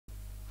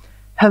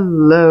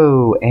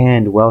Hello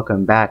and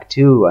welcome back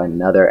to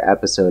another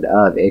episode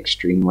of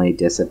Extremely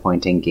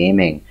Disappointing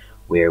Gaming,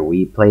 where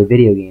we play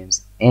video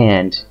games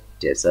and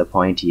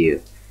disappoint you.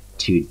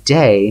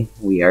 Today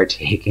we are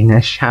taking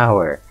a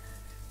shower.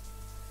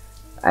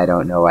 I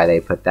don't know why they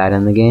put that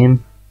in the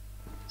game,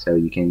 so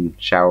you can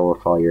shower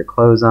with all your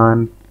clothes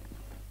on.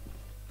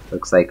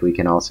 Looks like we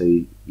can also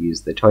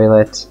use the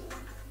toilet,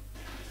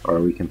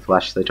 or we can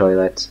flush the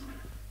toilet,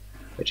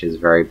 which is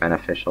very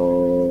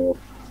beneficial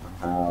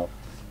somehow.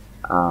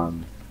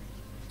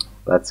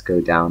 Let's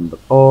go down the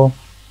pole.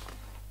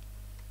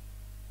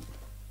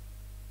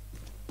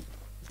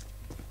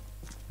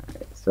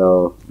 Alright,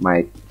 so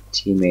my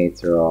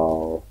teammates are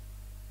all...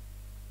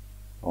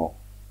 Oh,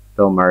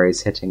 Bill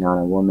Murray's hitting on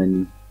a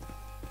woman.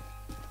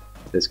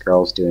 This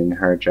girl's doing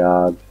her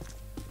job,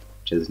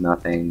 which is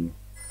nothing.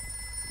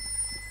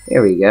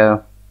 Here we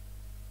go.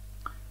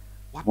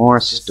 More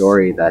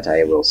story that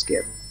I will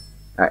skip.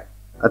 Alright,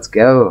 let's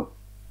go.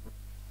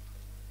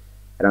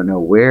 I don't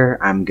know where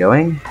I'm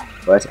going,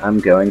 but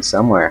I'm going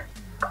somewhere.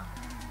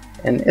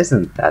 And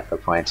isn't that the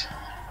point?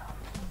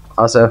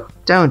 Also,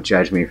 don't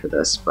judge me for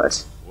this,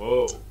 but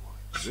Whoa.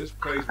 This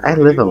place I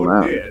live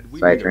alone,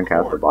 so I drink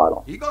out the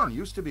bottle. Egon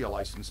used to be a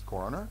licensed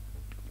coroner.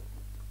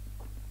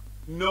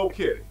 No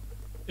kidding.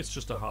 It's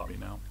just a hobby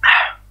now.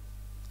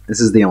 This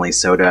is the only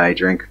soda I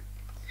drink.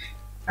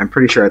 I'm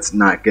pretty sure it's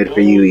not good for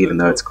you, even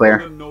though it's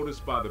clear.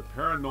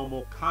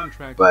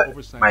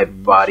 But my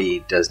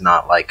body does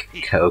not like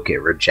Coke, it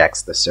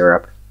rejects the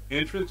syrup.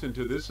 Entrance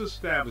into this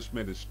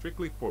establishment is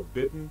strictly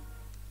forbidden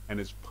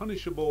and is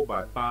punishable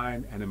by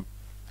fine and...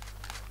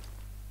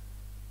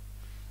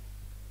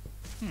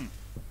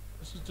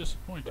 This is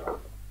disappointing.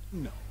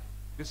 No.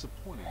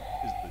 Disappointing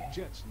is the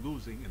Jets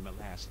losing in the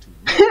last 2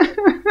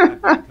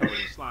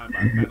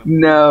 minutes.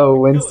 No,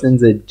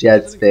 Winston's a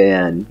Jets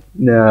fan.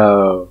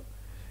 No.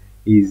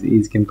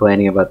 He's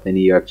complaining about the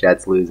New York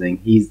Jets losing.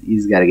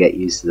 He's got to get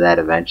used to that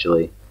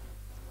eventually.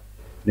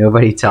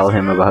 Nobody tell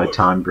him about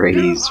Tom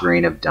Brady's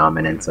reign of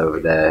dominance over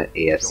the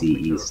AFC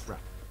East.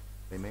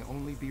 They may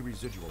only be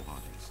residual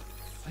hauntings.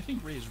 I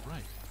think Ray is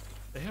right.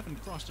 They haven't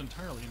crossed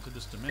entirely into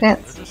this dimension.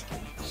 Fancy. They're just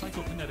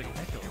psychokinetic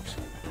echoes.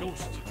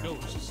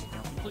 Ghosts,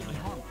 completely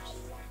harmless.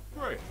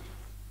 Great.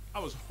 I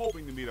was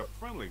hoping to meet a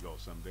friendly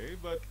ghost someday,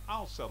 but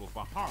I'll settle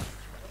for harmless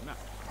right now.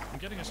 I'm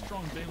getting a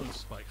strong valence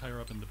spike higher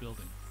up in the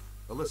building.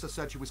 Alyssa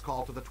said she was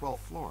called to the 12th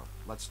floor.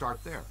 Let's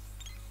start there.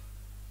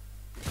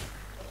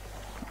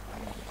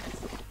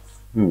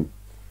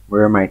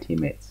 Where are my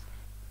teammates?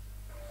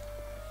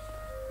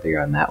 They're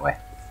going that way.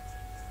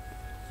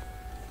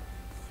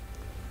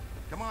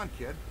 Come on,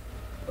 kid.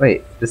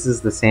 Wait, this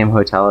is the same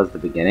hotel as the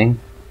beginning?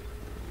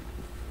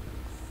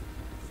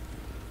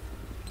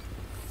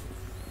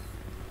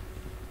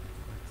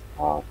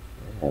 Oh,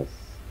 yes.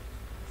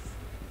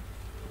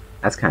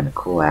 That's kind of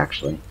cool,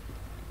 actually.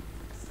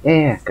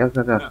 Yeah, go,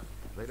 go, go.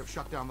 They'd have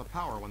shut down the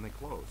power when they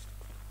closed.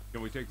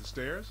 Can we take the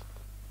stairs?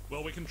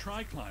 Well, we can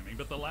try climbing,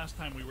 but the last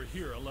time we were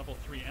here, a level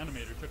 3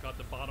 animator took out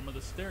the bottom of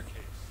the staircase.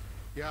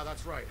 Yeah,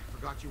 that's right.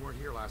 Forgot you weren't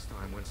here last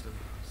time, Winston.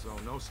 So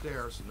no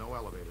stairs, no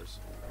elevators.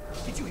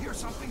 Did you hear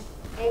something?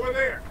 Over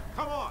there!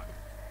 Come on!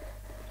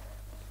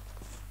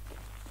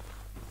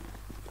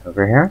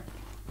 Over here?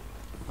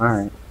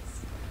 Alright.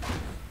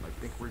 I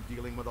think we're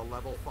dealing with a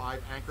level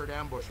 5 anchored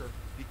ambusher.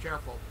 Be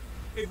careful.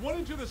 It went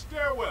into the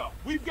stairwell.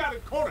 We've got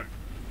it cornered.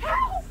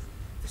 Help!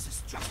 This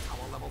is just how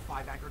a level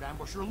 5 anchored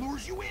ambusher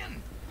lures you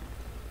in.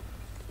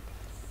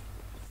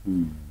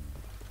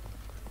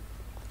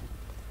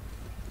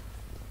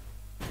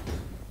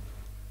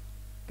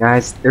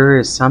 Guys, there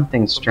is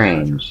something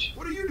strange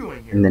What are you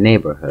doing here? in the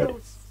neighborhood.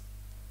 Ghosts,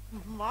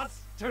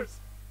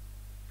 monsters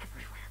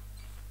everywhere.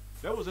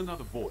 There was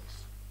another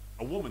voice.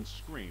 A woman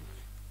screamed.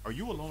 Are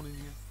you alone in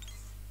here?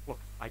 Look,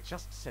 I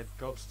just said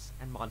ghosts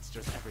and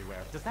monsters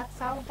everywhere. Does that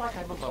sound like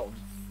I'm alone?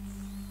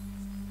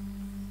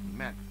 He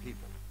meant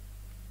people.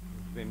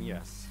 Then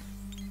yes,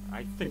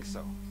 I think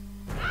so.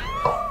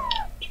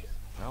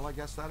 Well, I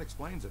guess that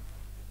explains it.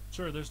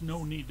 Sir, there's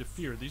no need to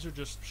fear. These are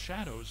just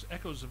shadows,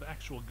 echoes of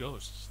actual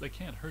ghosts. They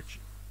can't hurt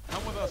you.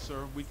 Come with us,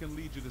 sir. We can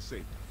lead you to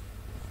safety.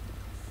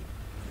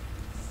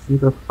 Who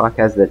the fuck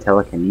has the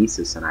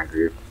telekinesis in our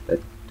group? That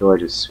door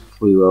just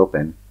flew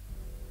open.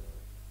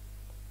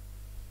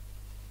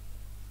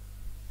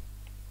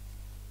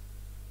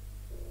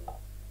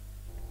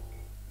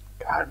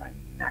 God, my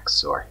neck's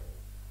sore.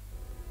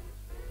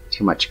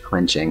 Too much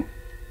clenching.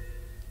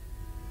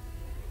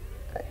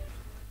 Okay.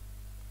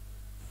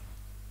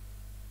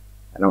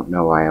 I don't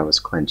know why I was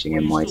clenching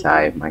in Muay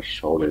Thai. My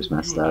shoulder's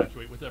messed up.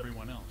 Evacuate with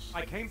everyone else.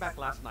 I came back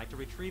last night to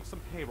retrieve some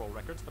payroll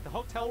records, but the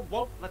hotel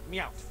won't let me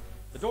out.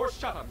 The door's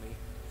shut on me,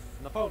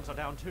 and the phones are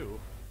down too.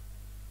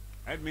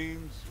 That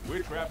means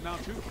we're trapped now,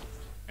 too.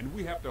 And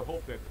we have to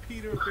hope that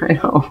Peter... I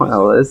don't want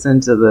to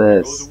listen to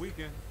this.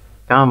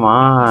 Come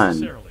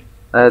on.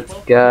 Let's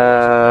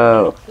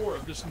go.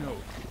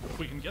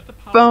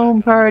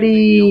 Foam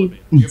party!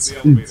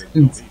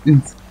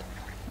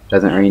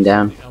 Doesn't rain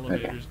down?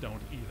 Okay.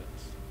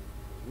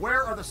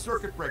 Where are the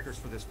circuit breakers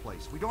for this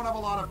place? We don't have a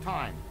lot of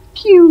time.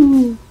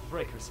 Pew!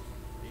 Breakers.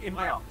 In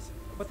my office.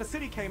 But the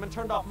city came and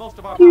turned off most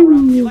of our power out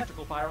of the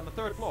electrical fire on the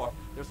 3rd floor.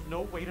 There's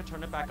no way to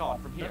turn it back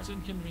on from here. That's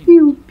inconvenient.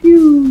 Pew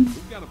pew!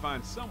 We've got to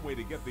find some way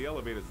to get the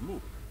elevators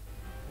moving.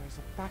 There's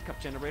a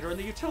backup generator in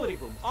the utility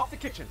room, off the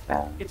kitchen.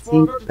 It's for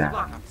Bouncy, emergency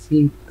blackouts.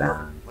 bouncy,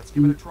 bouncy, Let's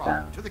give it a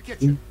try. To the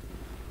kitchen.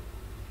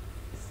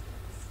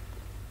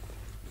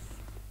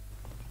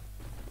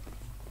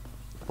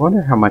 I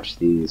wonder how much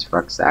these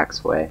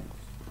rucksacks weigh.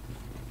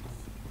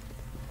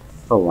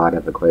 A lot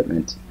of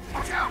equipment.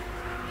 Watch out!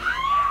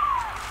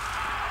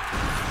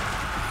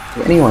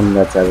 Anyone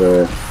that's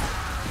ever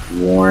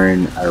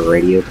worn a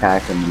radio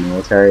pack in the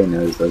military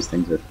knows those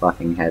things are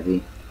fucking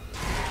heavy.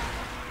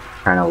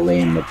 Trying to lay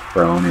in the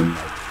prone and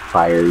like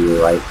fire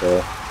your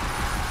rifle.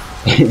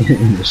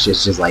 And it's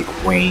just like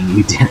weighing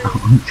you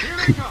down.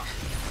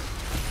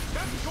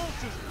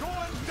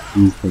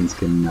 These things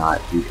cannot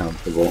be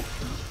comfortable.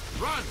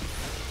 Run!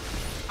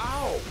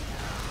 Ow!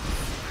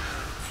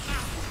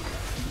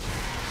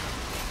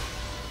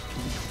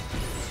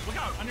 Look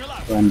out, on your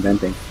left. So I'm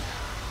venting.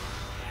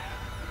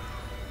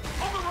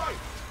 On the right!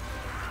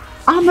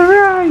 On the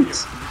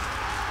right!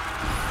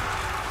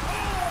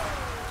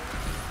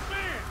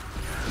 Man!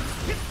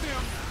 Hit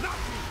them, not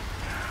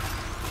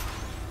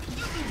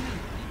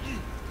me!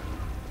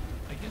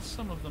 I guess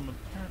some of them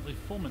apparently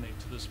fulminate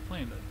to this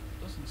plane. That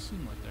doesn't seem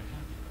like they're happy.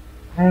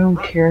 I don't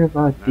care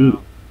about the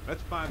Now,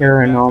 let's find that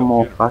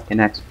paranormal backup fucking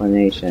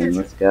explanation.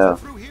 Let's go.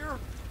 Through here?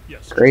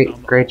 Yes. just Great,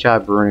 down the great hall.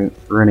 job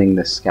ruining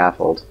the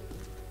scaffold.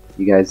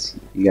 You guys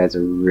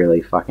are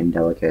really fucking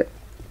delicate.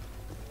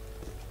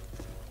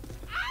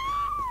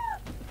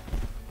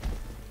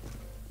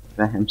 Is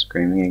that him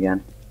screaming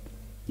again?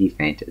 He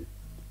fainted.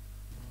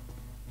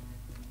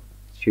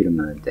 Shoot him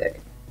in the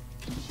dick.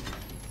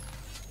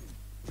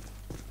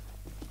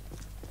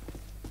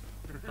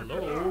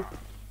 Hello?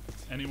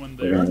 Anyone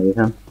We're there? gonna leave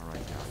him? All right,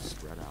 guys,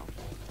 spread out.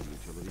 The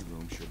utility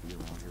room should be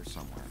around here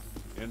somewhere.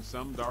 In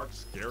some dark,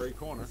 scary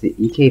corner. Is it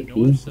No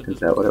one EKP? said Is this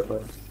that what it before,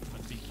 was?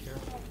 but be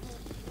careful.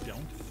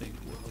 Don't think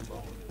we're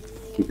alone.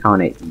 Keep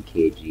calling it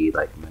EKG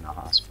like I'm in a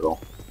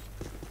hospital.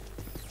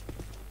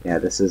 Yeah,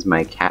 this is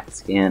my CAT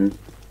scan.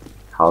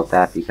 Call it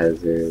that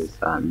because there's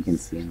you can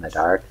see in the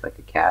dark like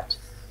a cat.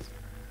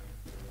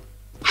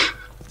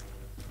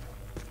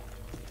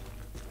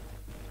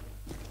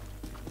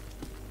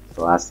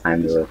 The last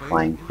time there were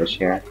flying fish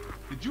here.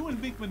 Did you and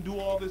Binkman do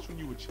all this when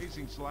you were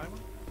chasing Slimer?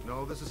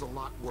 No, this is a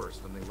lot worse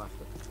than they left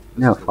it. This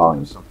No is the falling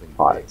work of something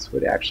pods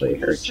would actually When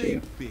you hurt say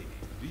you. big,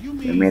 do you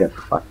mean They're made of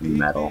fucking big,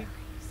 metal. big?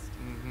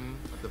 Mm-hmm.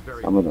 At the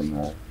very Some of least, them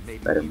are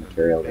maybe better even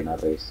material than bigger.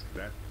 others.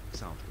 That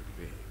sounds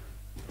pretty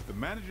big. The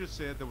manager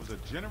said there was a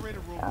generator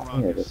room Ah, around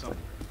yeah, here this somewhere.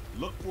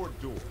 Look for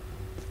a door.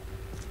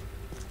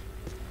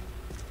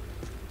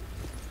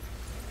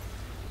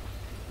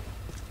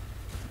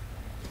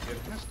 It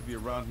has to be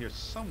around here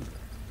somewhere.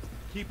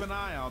 Keep an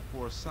eye out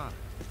for a sign.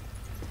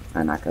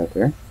 Can I not go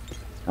through?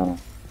 Oh.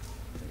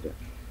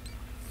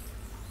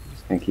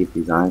 Just gonna keep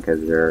these on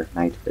because they're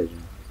night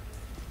vision.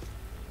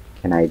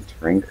 Can I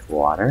drink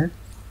water?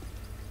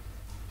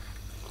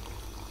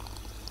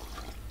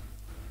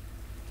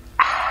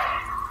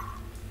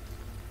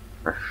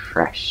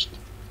 Refreshed.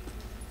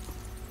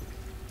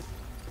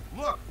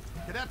 Look!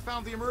 Cadet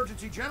found the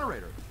emergency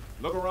generator.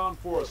 Look around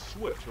for a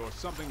switch or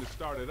something to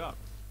start it up.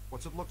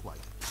 What's it look like?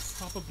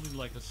 Probably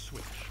like a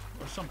switch,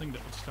 or something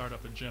that would start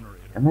up a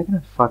generator. Am I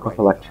gonna fuck with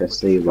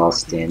electricity while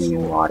standing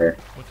in water?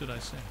 What did I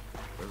say?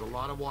 There's a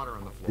lot of water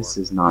on the floor. This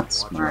is not Watch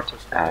smart out for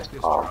at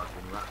static all. discharge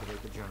when you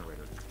activate the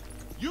generator.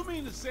 You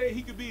mean to say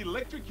he could be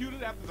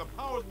electrocuted after the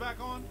power's back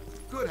on?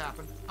 Could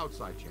happen.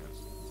 Outside chance.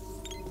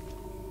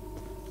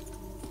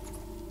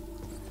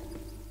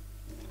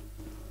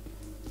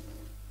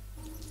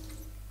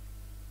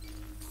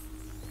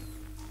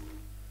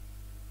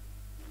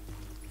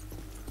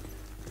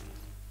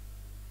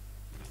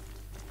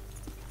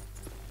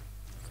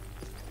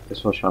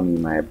 This will show me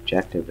my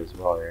objective as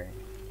well, right?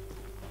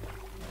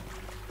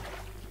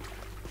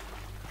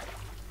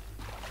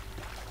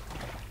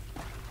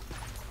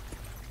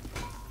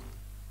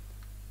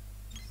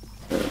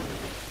 So, there's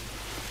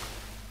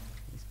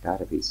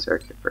gotta be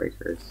circuit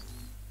breakers.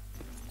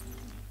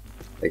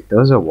 Like,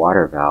 those are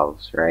water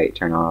valves, right?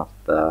 Turn off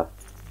the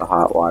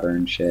hot water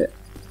and shit.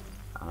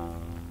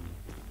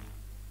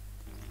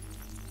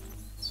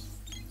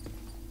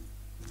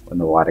 When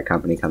the water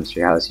company comes to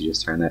your house, you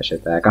just turn that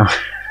shit back on.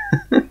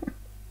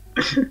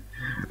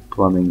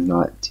 Plumbing's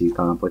not too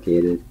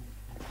complicated.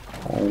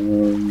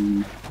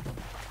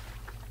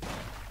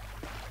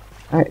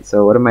 Alright,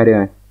 so what am I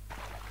doing?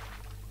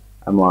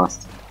 I'm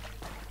lost.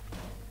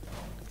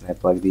 Can I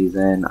plug these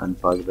in,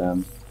 unplug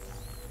them?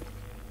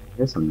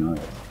 Here's some noise.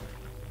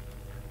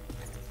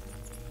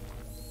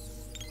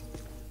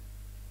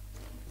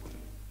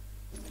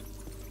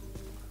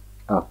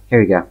 Oh, here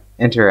we go.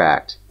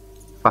 Interact.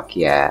 Fuck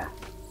yeah.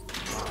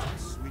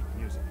 Sweet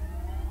music.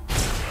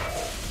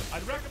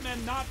 I'd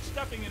recommend not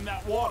stepping in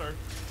that water.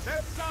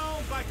 That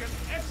sounds like an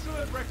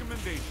excellent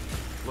recommendation.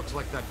 Looks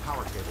like that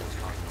power cable is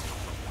causing a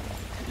problem.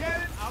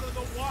 Get it out of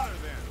the water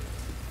then.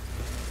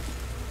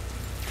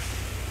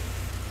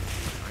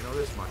 know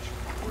this much.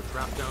 We're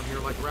trapped down here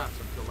like rats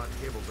until that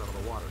cable's out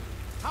of the water.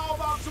 How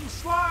about some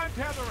slime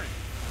tethering?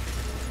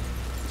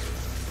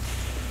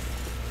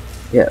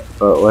 Yeah,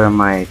 but what am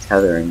I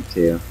tethering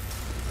to?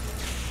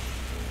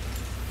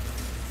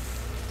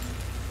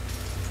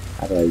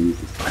 How do I use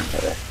this slime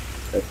tether?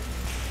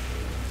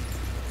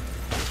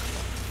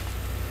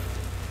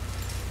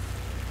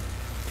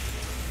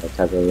 I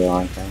tether the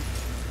wrong thing.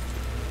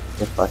 What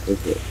the fuck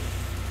is it?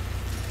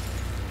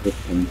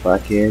 Flipping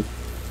bucket.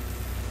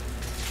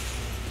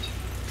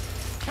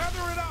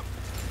 Tether it up!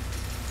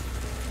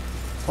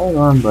 Hold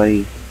on,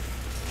 buddy.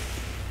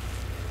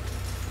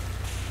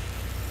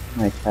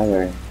 My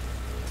tethering.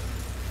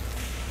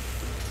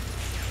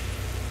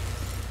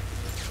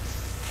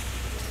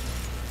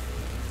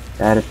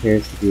 That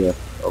appears to be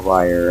a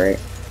wire, right?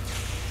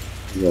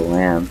 It's a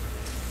lamb.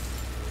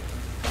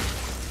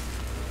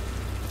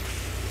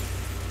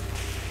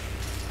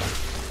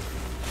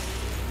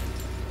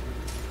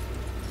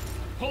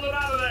 Pull it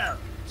out of there!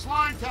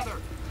 Slime tether!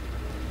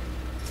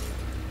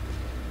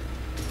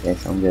 Okay,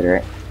 so I'm good,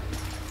 right?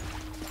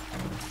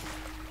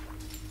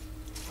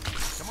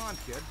 Come on,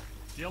 kid.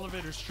 The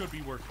elevators should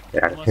be working.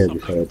 Get out of unless here something-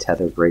 before the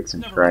tether breaks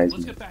and Never fries mind,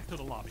 let's me. get back to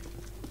the lobby.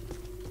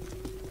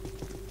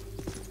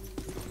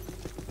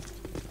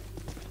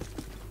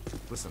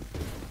 Listen,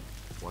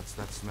 what's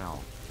that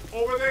smell?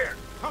 Over there!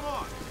 Come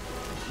on!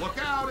 Look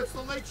out, it's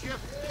the late shift!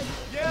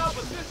 Yeah,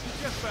 but this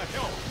is just the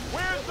help.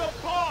 Where's the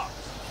boss?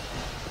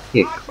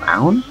 He a I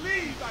clown? can't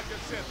believe I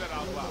just said that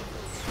out loud.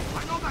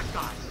 I know that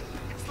guy!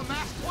 It's the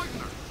masked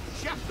poisoner,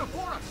 Chef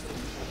DeForest!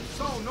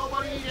 So,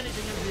 nobody eat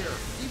anything in here,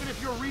 even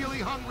if you're really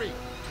hungry.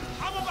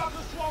 I'm about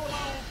to swallow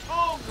my own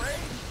tongue, Ray.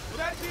 Will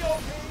that be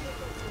okay?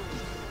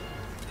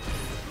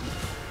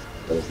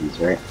 Those these,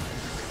 right?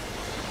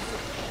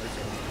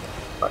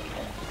 Fuck.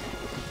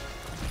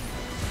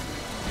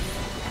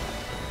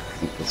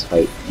 Make this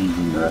fight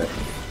easy mode.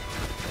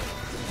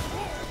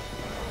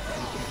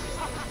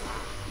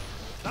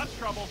 That's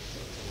trouble.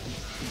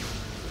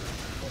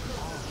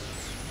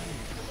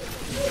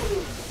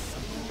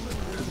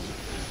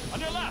 On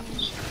your left!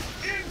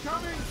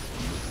 Incoming!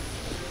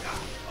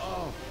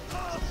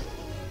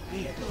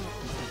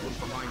 Look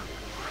behind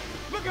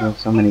you. Look Oh, out!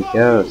 so many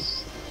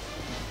ghosts.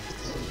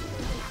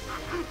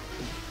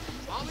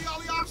 Ollie,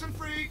 oxen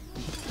free!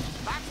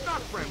 That's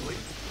not friendly.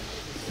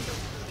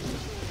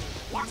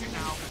 Watch it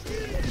now.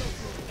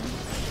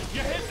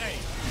 You hit me!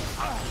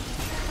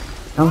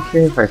 I don't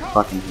care if I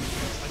fucking. I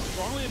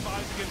strongly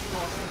advise against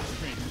crossing the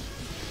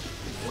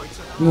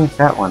streams. Give me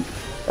that one.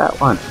 That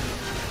one.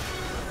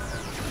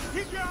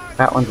 Keep your eyes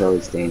That one's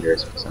always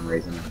dangerous for some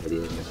reason in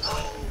video games.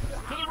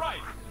 To the right!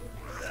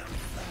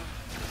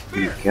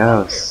 You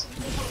ghosts.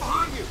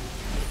 Behind you!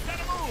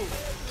 Gotta move!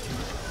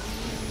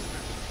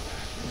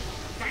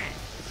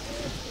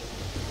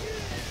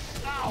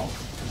 Ow!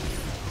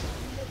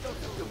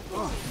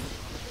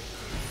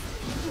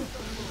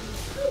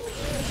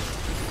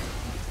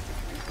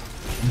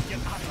 Get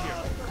out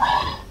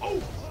of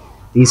here!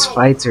 These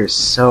fights are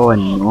so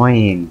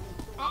annoying.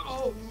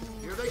 Uh-oh!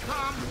 Here they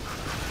come!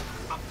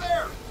 Up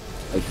there!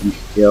 Like, you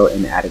feel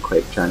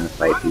inadequate trying to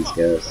fight these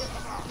ghosts.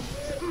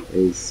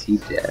 Is he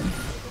dead?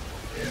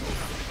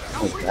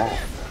 What was that?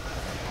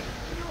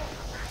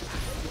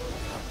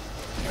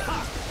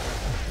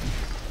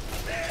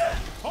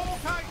 hold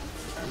tight!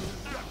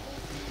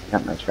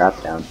 Got my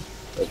trap down.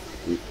 Let's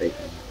see if they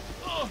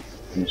can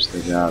finish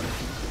the job.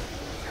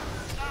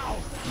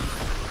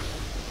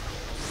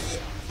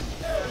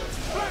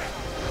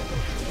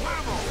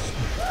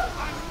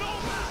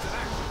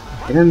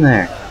 Get in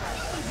there!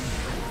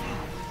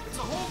 It's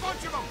a whole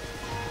bunch of them!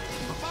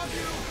 Above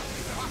you!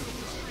 Crossing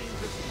the stream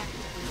is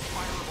technically a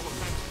fireable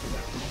offense.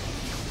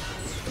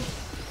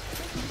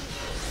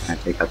 I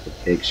take out the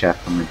big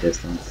chef from a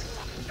distance.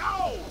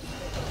 No!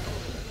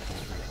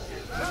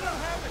 Let him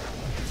have it!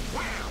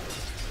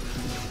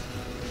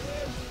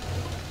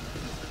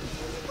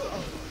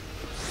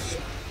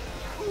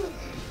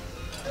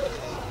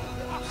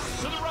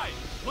 To the right!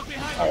 Look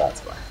behind Oh, you!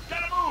 that's why.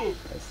 Gotta move!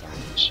 That's not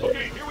the shit.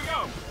 Okay, here we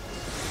go!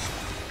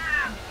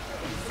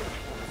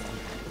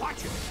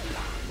 Watch it!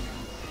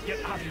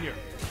 Get out of here!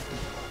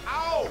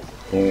 Ow!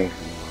 There.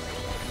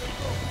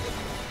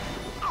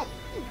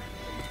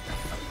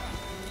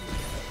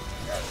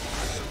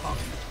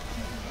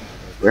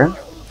 Where?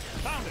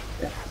 Found it!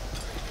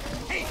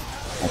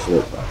 That's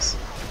what it was.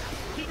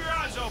 Keep your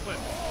eyes open!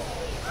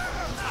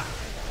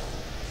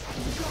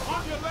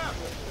 On your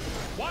left!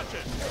 Watch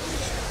it!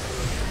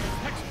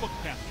 Textbook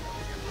capture!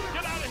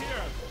 Get out of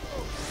here!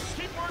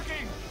 Keep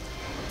working!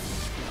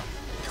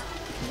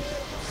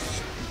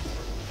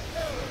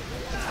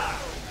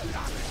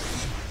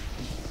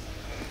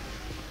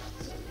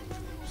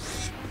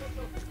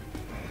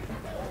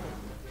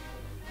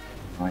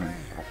 Annoying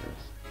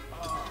fuckers.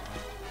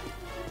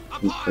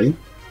 Up He's high! free?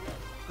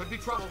 Could be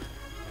trouble.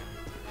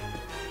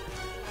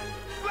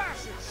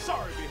 Flash it!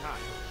 Sorry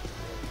behind!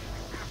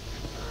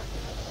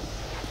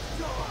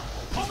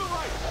 On the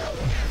right!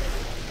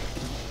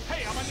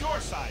 Hey, I'm on your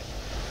side!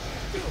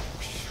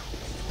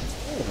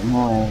 Put him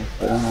away.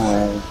 Put him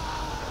away.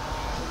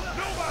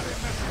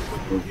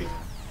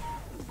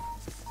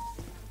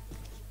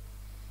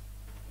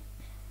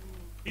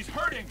 He's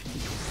hurting.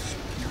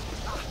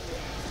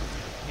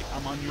 Hey,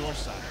 I'm on your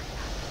side.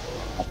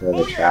 After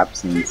the trap,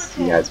 since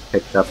you guys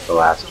picked up the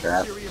last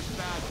trap. Serious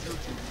bad juju.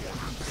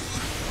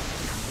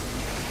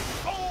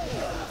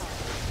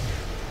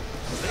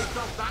 They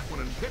felt that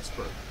one in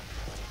Pittsburgh.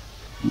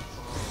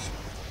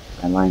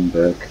 My line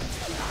broke.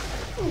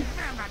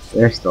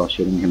 They're still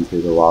shooting him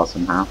through the wall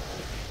somehow.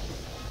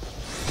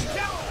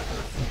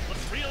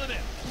 Let's reel it in.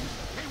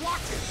 Hey,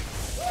 watch it!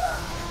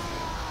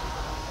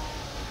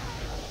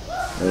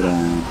 Go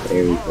down.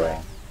 There we go.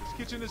 This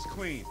kitchen is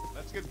clean.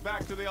 Let's get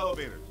back to the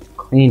elevators.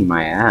 Clean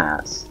my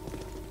ass.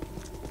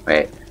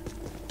 Wait.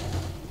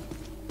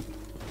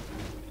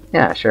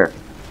 Yeah, sure.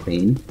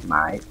 Clean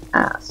my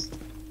ass.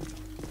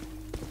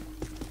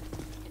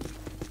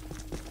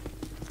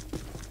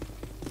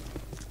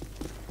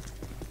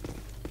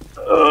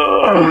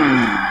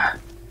 Ugh.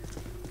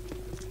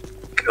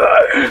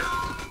 God.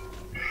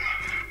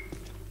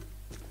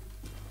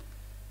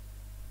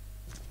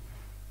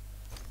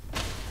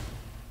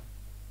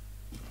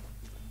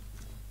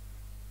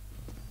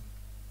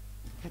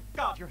 Thank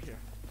God you're here.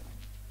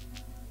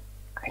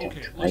 I don't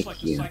Okay, it looks like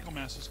like you. the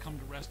psychomass has come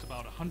to rest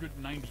about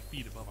 190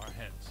 feet above our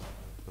heads.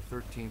 The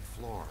 13th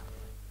floor.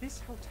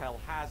 This hotel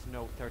has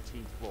no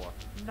 13th floor.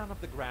 None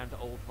of the grand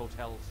old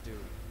hotels do.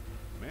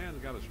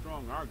 Man's got a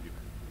strong argument.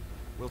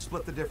 We'll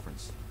split the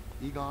difference.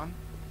 Egon,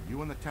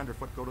 you and the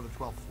Tenderfoot go to the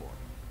 12th floor.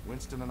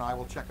 Winston and I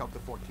will check out the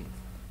 14th.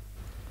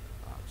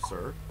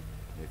 Sir,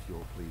 if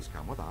you'll please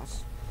come with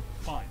us.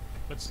 Fine,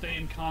 but stay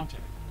in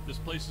contact. This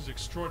place is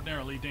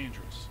extraordinarily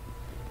dangerous.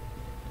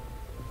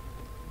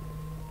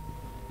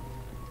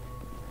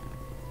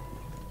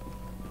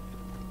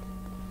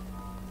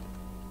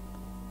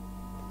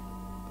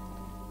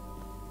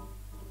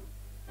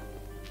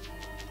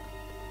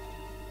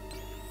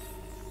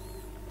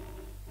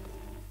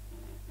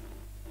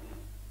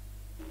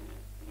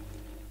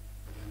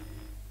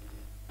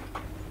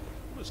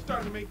 We're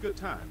starting to make good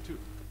time, too.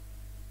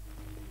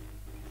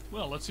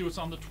 Well, let's see what's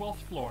on the 12th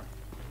floor.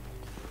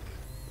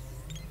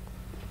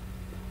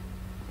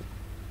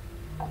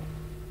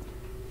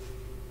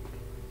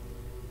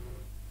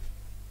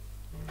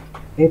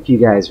 If you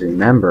guys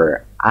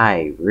remember,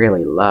 I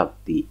really loved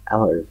the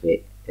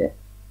elevator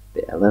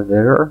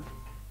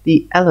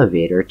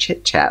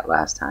chit chat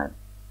last time.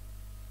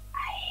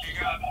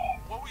 Egon,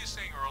 what were you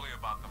saying earlier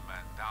about the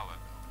mandala?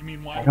 You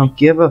mean why I don't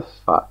give a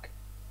fuck.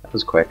 That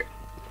was quick.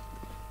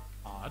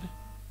 odd?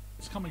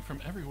 It's coming from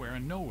everywhere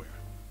and nowhere.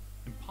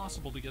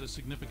 Impossible to get a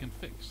significant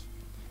fix.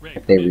 Ray,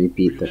 If they come in.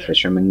 repeat Are the you there?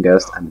 fisherman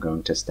ghost, I'm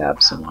going to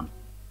stab someone.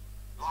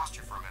 Lost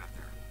you for a minute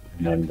there.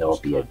 And then there'll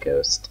be a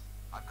ghost.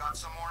 I've got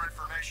some more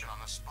information on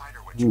the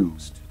Spiderwitch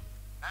ghost.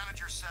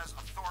 Manager says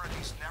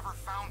authorities never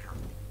found her,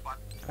 but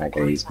I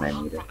gotta use my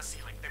Hung meter. from the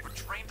ceiling. They were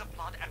drained of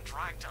blood and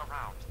dragged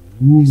around.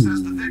 he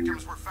says the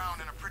victims were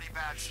found in a pretty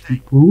bad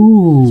state.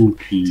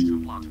 Spooky.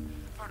 Blood.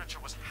 Furniture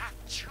was half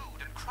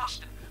chewed and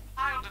crushed and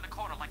piled in a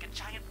corner like a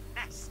giant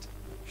nest.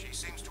 She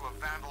seems to have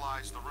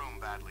vandalized the room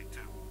badly,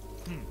 too.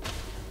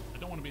 I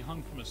don't want to be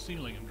hung from a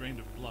ceiling and drained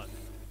of blood.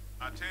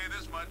 I'll tell you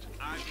this much,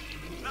 I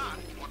do not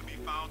want to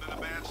be found in a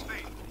bad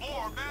state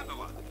or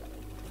vandalized.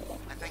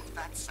 I think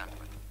that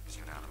sentiment is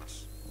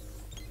unanimous.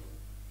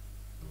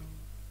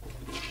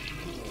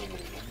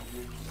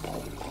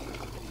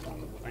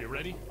 Are you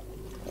ready?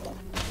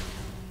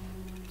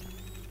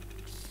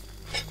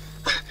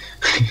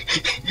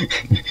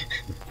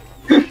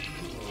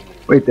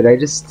 Wait, did I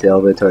just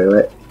steal the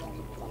toilet?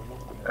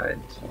 God,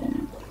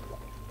 jeez.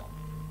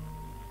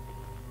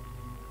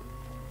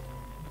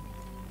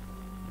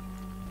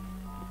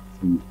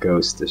 Some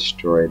ghost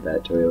destroyed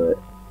that toilet.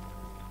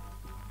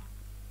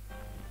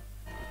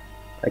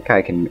 Like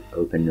I can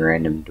open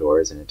random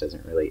doors and it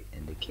doesn't really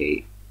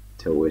indicate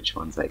to which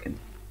ones I can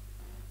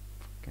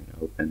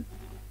open.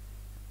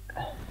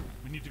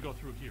 We need to go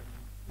through here.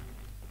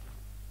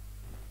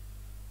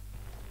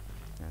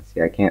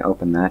 See, I can't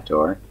open that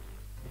door.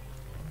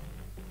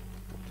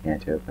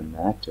 Can't open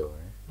that door.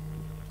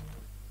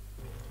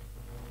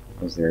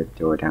 Was there a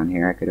door down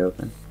here I could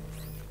open?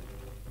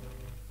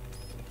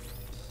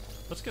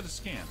 Let's get a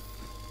scan.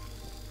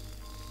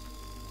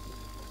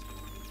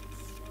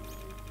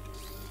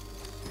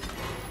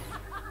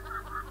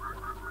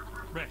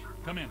 Ray,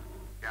 come in.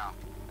 Yeah.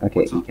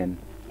 Okay, you can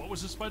What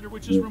was the Spider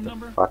Witch's move room the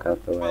number? fuck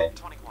out the way.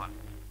 1221.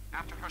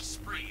 After her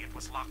spree, it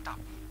was locked up.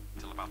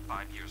 Till about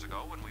 5 years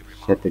ago when we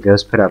remodeled. Shit, the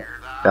ghost put up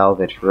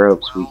velvet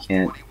ropes. We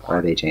can't. Or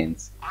are they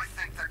chains? I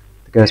think that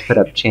The ghost put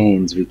up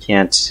chains. We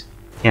can't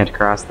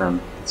cross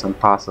them. It's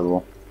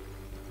impossible.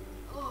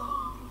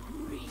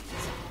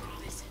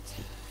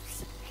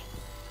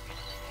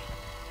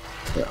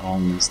 They're all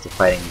used to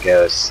fighting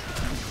ghosts,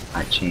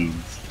 not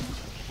chains.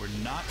 We're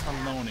not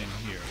alone in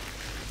here.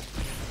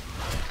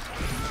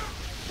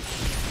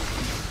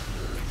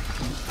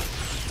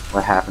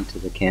 What happened to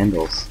the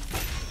candles?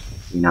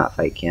 Do we not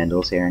fight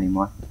candles here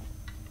anymore?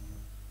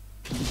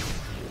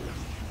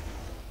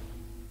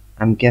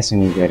 I'm guessing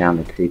we go down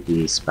the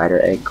creepy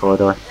spider egg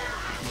corridor.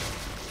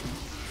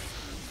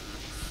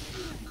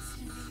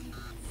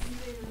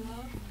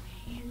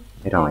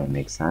 It only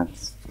makes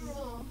sense.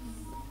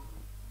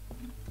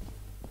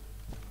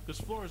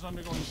 This floor is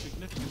undergoing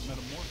significant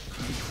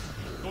metamorphosis.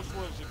 Ghost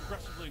World is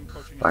aggressively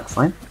encroaching. Black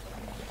slime?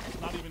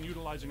 It's not even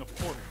utilizing a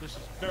portal. This is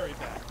very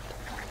bad.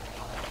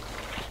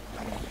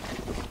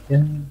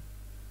 Yeah.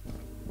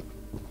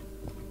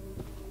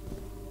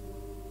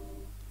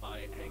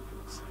 My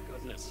ankles.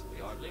 Goodness, we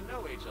hardly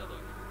know each other.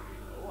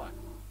 Oh,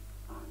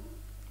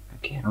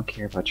 Okay, I don't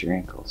care about your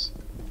ankles.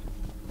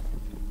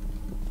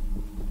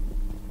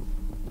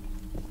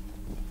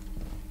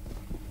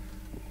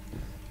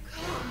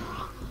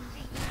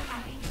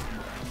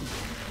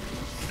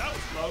 That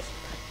was close.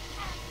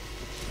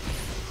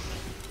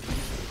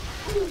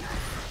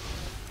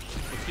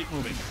 Let's keep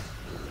moving.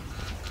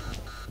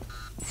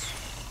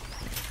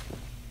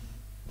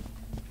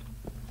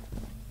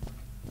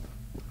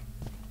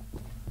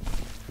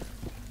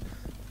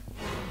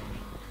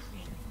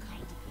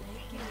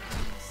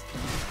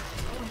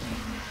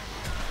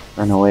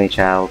 Run away,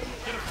 child.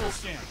 Get a full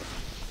scan.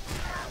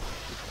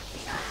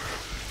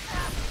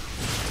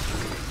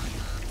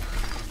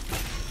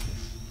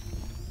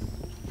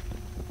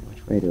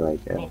 Which way do I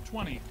go?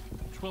 1220.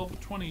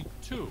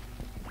 1222.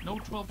 No,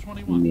 You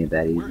 1221. made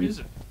that Where easy. is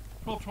it?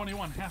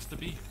 1221 has to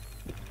be.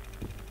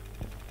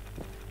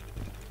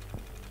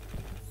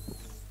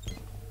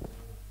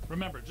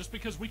 Remember, just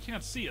because we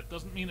can't see it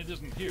doesn't mean it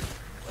isn't here.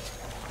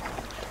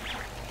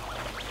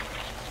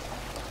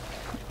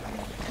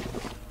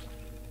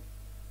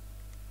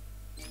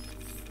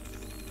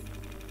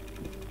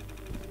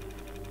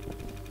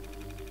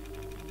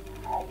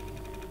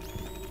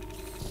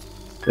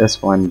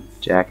 This one,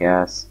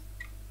 jackass.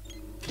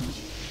 Good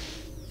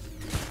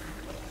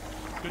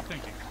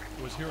thinking.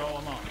 It was here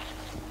all along.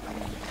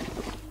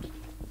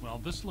 Well,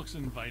 this looks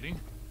inviting.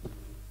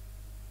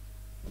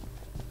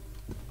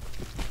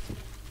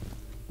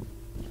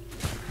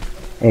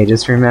 Hey,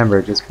 just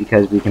remember, just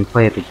because we can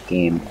play the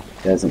game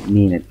doesn't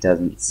mean it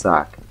doesn't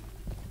suck.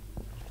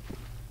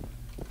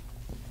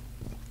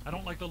 I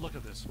don't like the look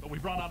of this, but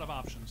we've run out of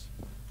options.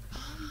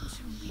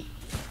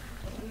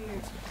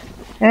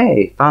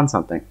 Hey, found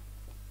something.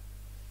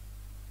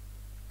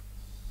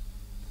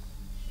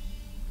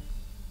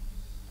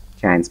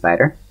 Giant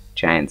spider.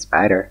 Giant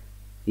spider.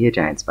 Be a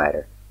giant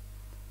spider.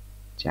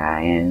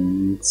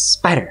 Giant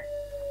spider.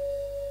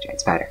 Giant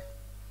spider.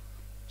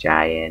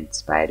 Giant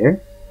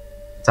spider.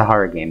 It's a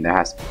horror game. There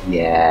has to be.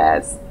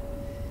 Yes.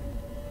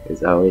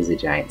 There's always a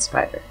giant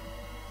spider.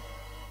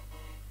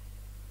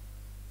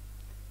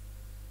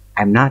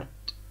 I'm not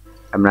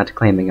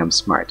claiming I'm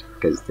smart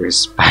because there's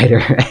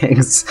spider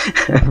eggs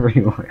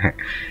everywhere.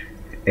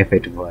 If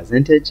it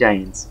wasn't a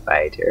giant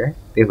spider,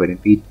 there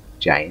wouldn't be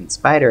giant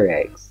spider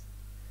eggs.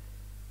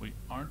 We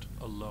aren't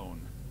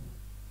alone.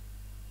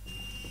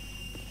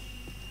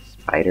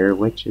 Spider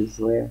witch's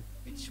lair?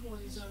 Which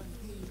ones are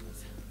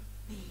these?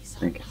 These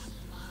are Okay. not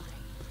mine.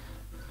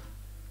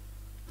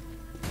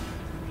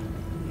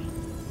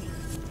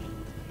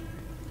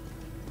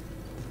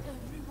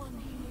 Everyone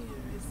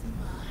here is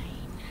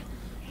mine.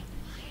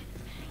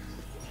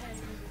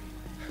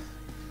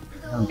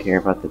 I don't care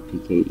about the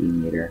PKE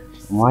meter.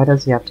 Why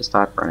does he have to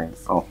stop running?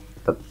 Oh,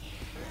 the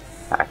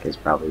pack is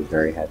probably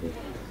very heavy.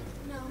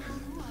 Now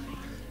I'm mine.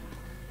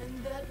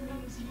 And that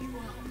means you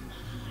are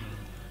mine.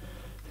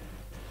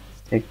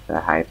 Let's take the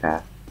high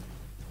path.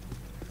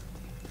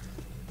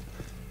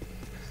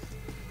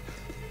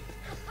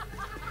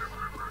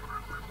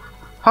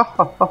 Ha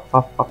ha ha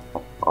ha ha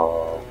ha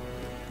ha.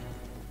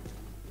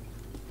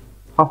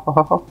 Ha ha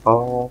ha ha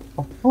ha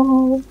ha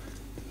ha.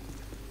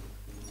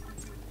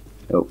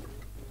 Nope.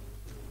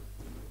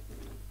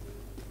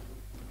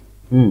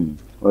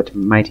 What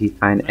mighty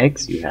fine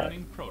eggs you have.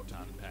 Shining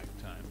proton pack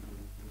time.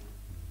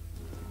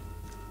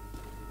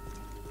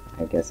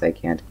 I guess I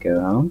can't go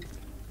home.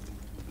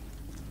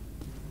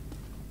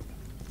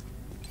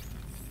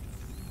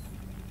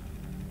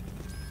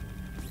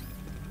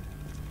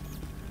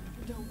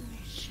 Don't be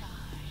shy.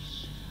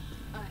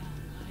 I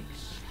don't like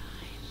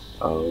shy.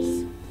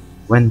 Oh,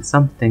 when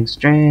something's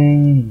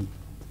strange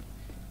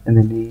in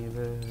the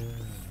neighborhood,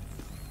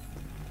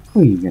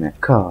 who you gonna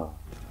call?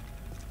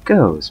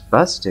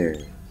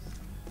 Ghostbusters.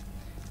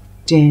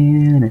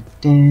 Dun,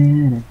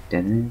 dun,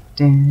 dun,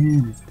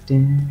 dun,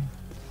 dun.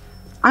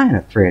 I ain't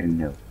afraid of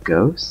no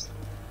ghosts.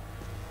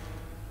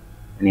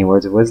 Any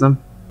words of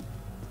wisdom?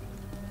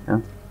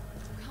 No?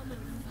 Come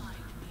and find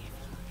me if you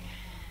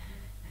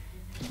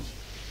can.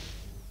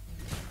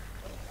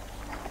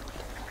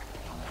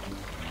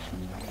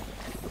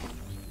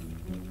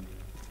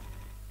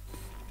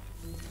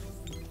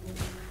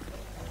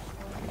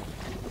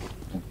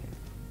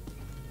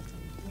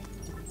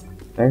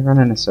 Did I run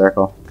in a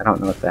circle? I don't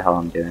know what the hell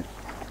I'm doing.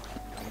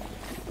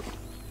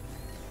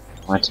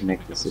 I want to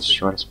make this as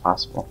short as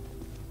possible.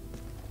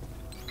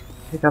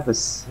 Pick up a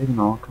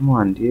signal. Come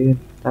on, dude.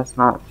 That's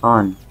not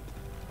fun.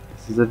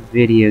 This is a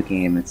video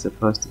game. It's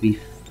supposed to be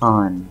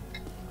fun.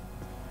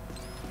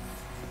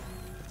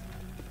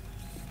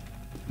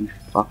 You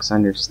fucks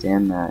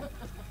understand that.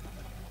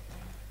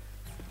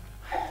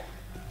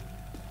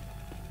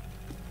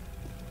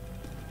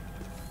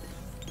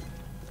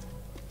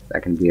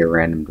 That can be a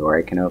random door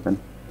I can open.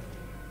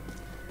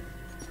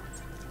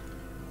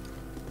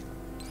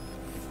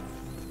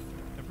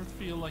 Ever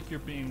feel like you're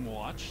being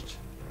watched?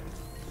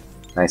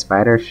 By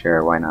spider?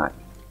 Sure, why not?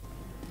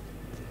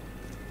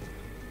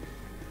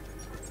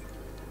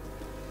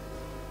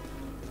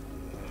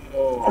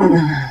 I'm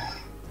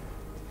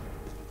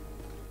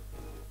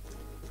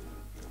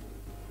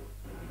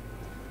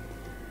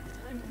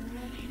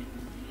ready to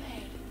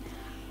play.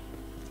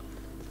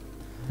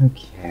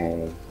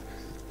 Okay.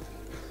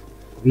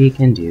 We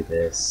can do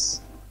this.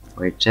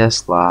 We're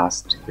just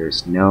lost.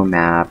 There's no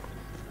map,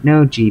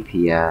 no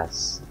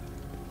GPS,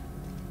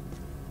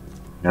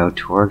 no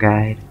tour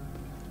guide.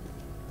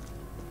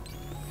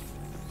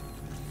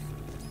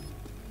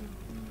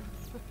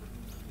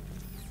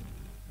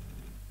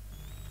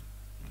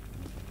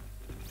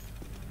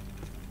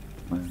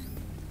 My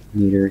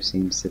meter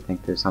seems to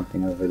think there's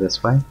something over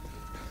this way.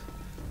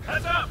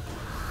 Heads up!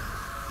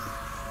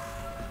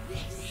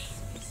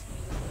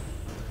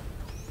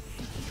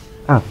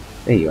 Oh,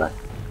 there you are.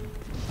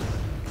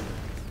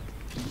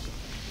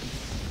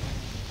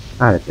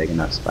 Not a big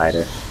enough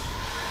spider.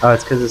 Oh,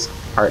 it's because it's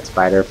part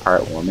spider,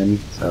 part woman,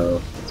 so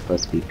it's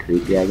supposed to be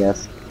creepy, I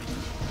guess.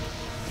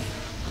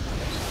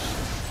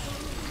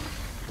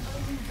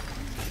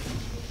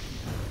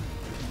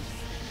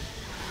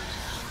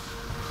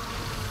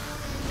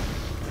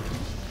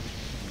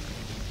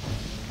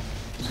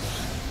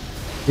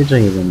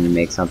 Usually when you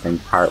make something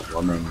part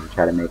woman, you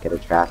try to make it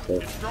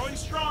attractive. It's growing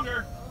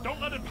stronger. Don't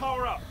let it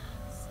power up.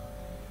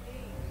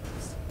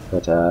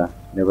 But,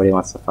 nobody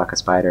wants to fuck a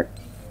spider.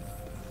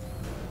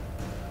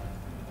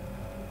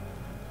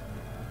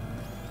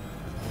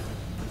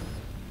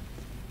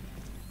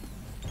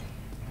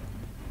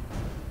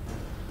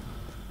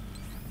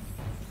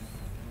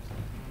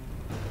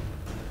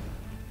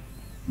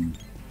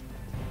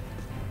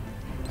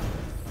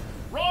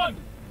 Run!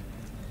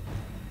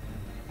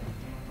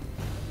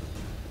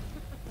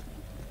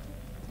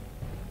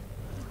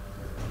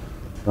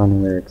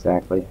 Run where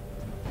exactly?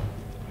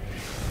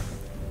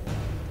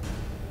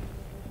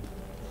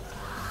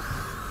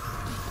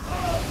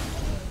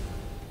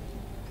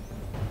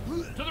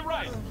 To the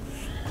right.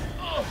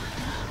 Ugh.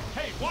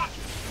 Hey, watch!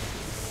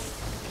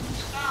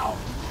 Ow!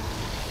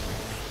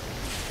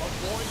 A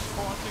voice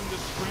crossing the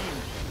screen.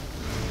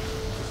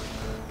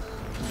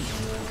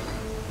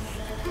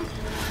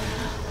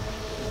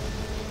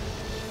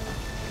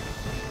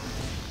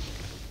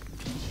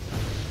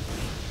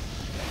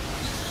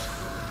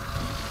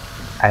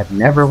 I've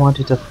never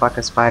wanted to fuck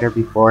a spider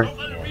before,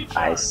 and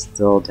I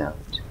still don't.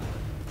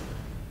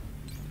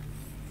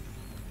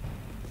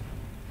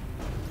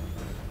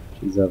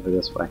 She's over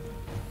this way.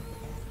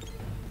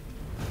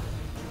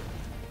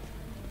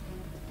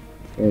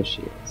 There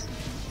she is.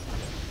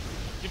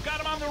 You've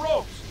got him on the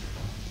ropes.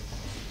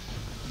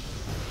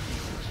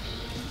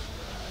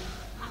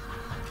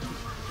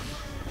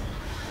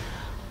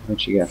 Where'd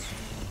she go?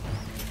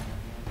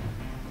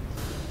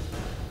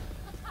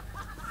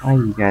 Why are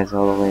you guys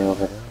all the way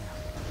over there?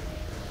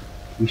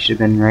 You should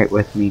have been right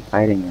with me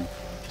fighting her.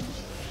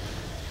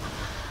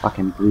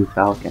 Fucking Blue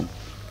Falcon.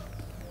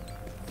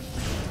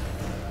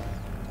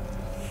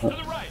 To the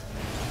right.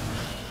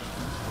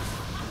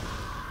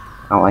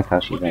 I don't like how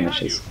she Look behind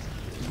vanishes. you.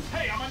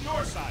 Hey, I'm on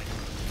your side.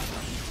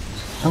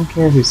 I don't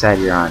care whose side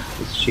you're on,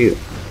 just shoot.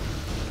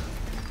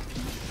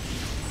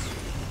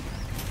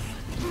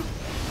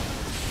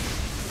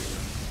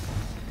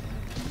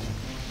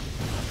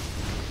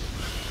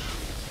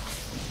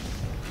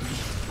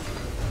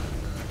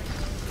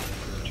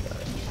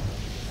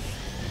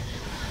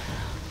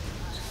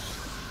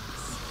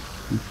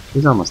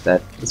 She's almost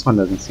dead. This one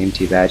doesn't seem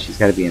too bad. She's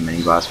got to be a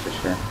mini boss for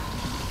sure.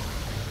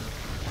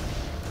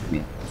 I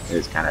mean, it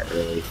was kind of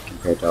early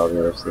compared to all the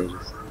other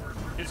stages.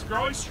 It's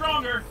growing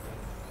stronger.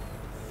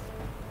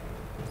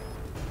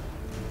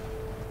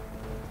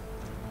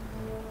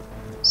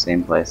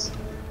 Same place.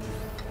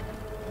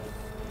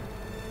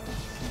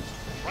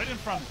 Right in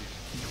front of you.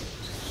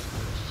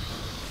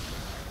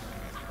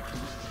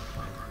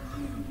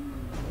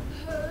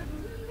 Hurt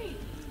me.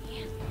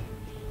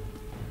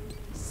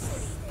 Sit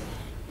then.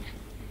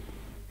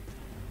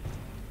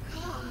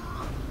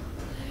 Come,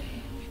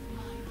 play with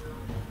my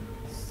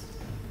arms.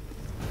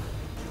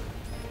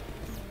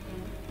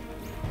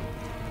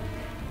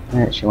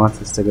 Alright, she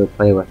wants us to go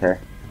play with her.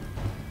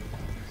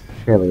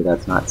 Surely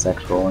that's not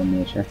sexual in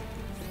nature.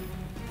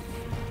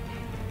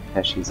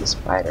 Because she's a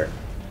spider.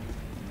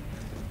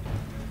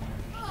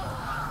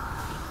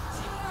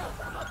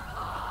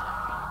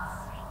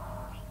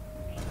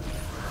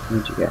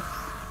 What'd you get?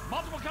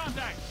 Multiple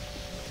contacts.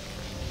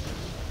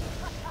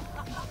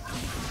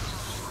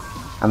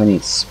 How many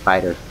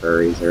spider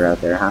furries are out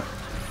there, huh?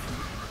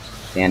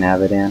 Dan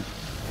Avidan?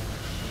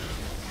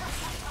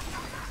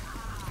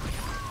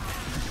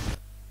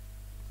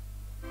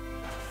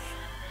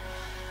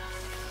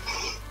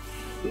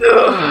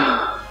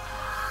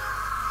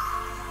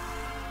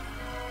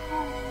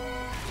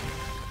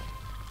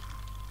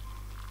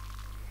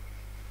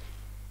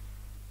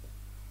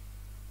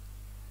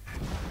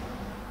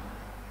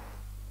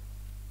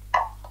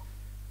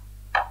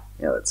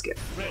 Yeah, let's skip.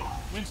 Ray,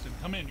 Winston,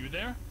 come in. You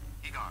there?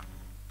 Egon,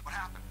 what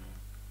happened?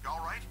 You all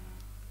right?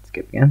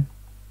 Skip again.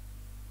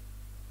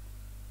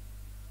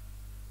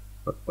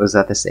 Was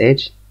that the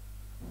stage?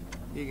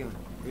 Egon,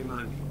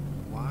 remind me,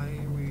 why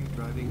are we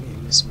driving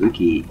in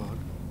Spooky. fog?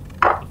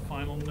 The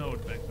final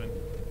node, Beckman.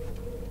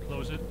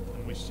 Close it,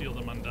 and we seal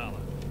the mandala,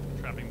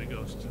 trapping the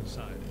ghosts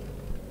inside.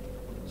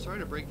 Sorry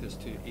to break this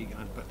to you,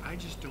 Egon, but I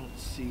just don't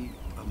see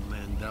a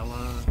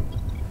Mandela.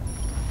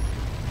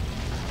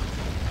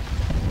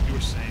 You were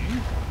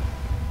saying?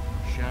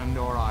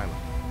 Shandor Island.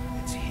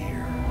 It's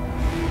here.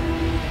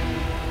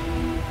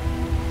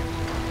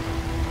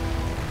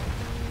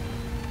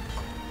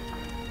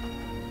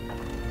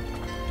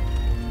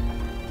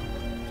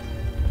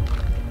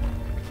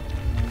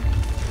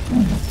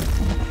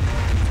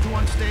 It's too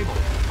unstable.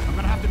 I'm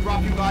gonna have to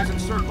drop you guys in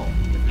circle.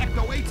 If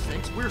Ecto 8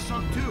 sinks, we're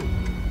sunk too.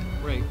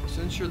 Ray,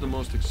 since you're the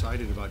most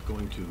excited about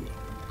going to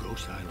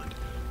Ghost Island,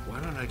 why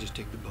don't I just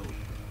take the boat?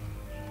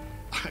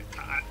 I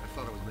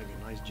thought I was making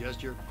a nice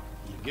gesture.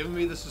 You're giving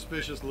me the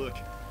suspicious look.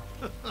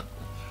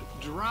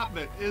 Drop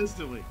it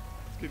instantly.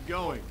 Let's get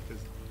going,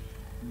 because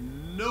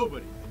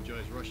nobody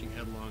enjoys rushing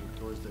headlong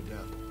towards their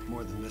death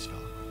more than this fella.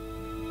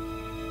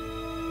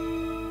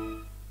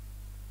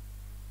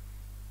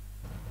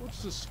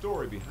 What's the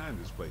story behind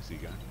this place,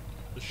 Egon?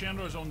 The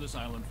Shandors owned this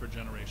island for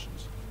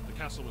generations. The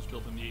castle was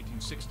built in the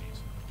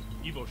 1860s.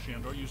 Ivo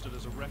Shandor used it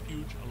as a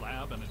refuge, a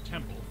lab, and a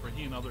temple for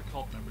he and other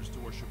cult members to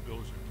worship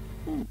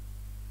Gozer.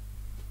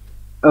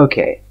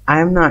 Okay,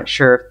 I'm not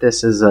sure if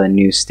this is a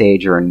new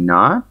stage or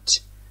not,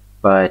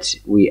 but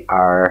we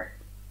are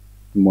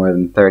more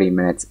than 30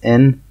 minutes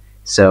in,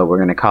 so we're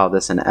going to call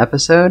this an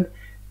episode.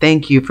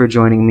 Thank you for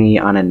joining me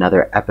on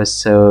another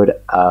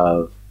episode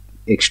of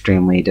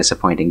Extremely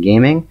Disappointing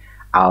Gaming.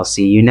 I'll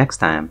see you next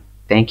time.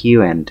 Thank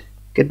you and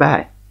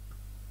goodbye.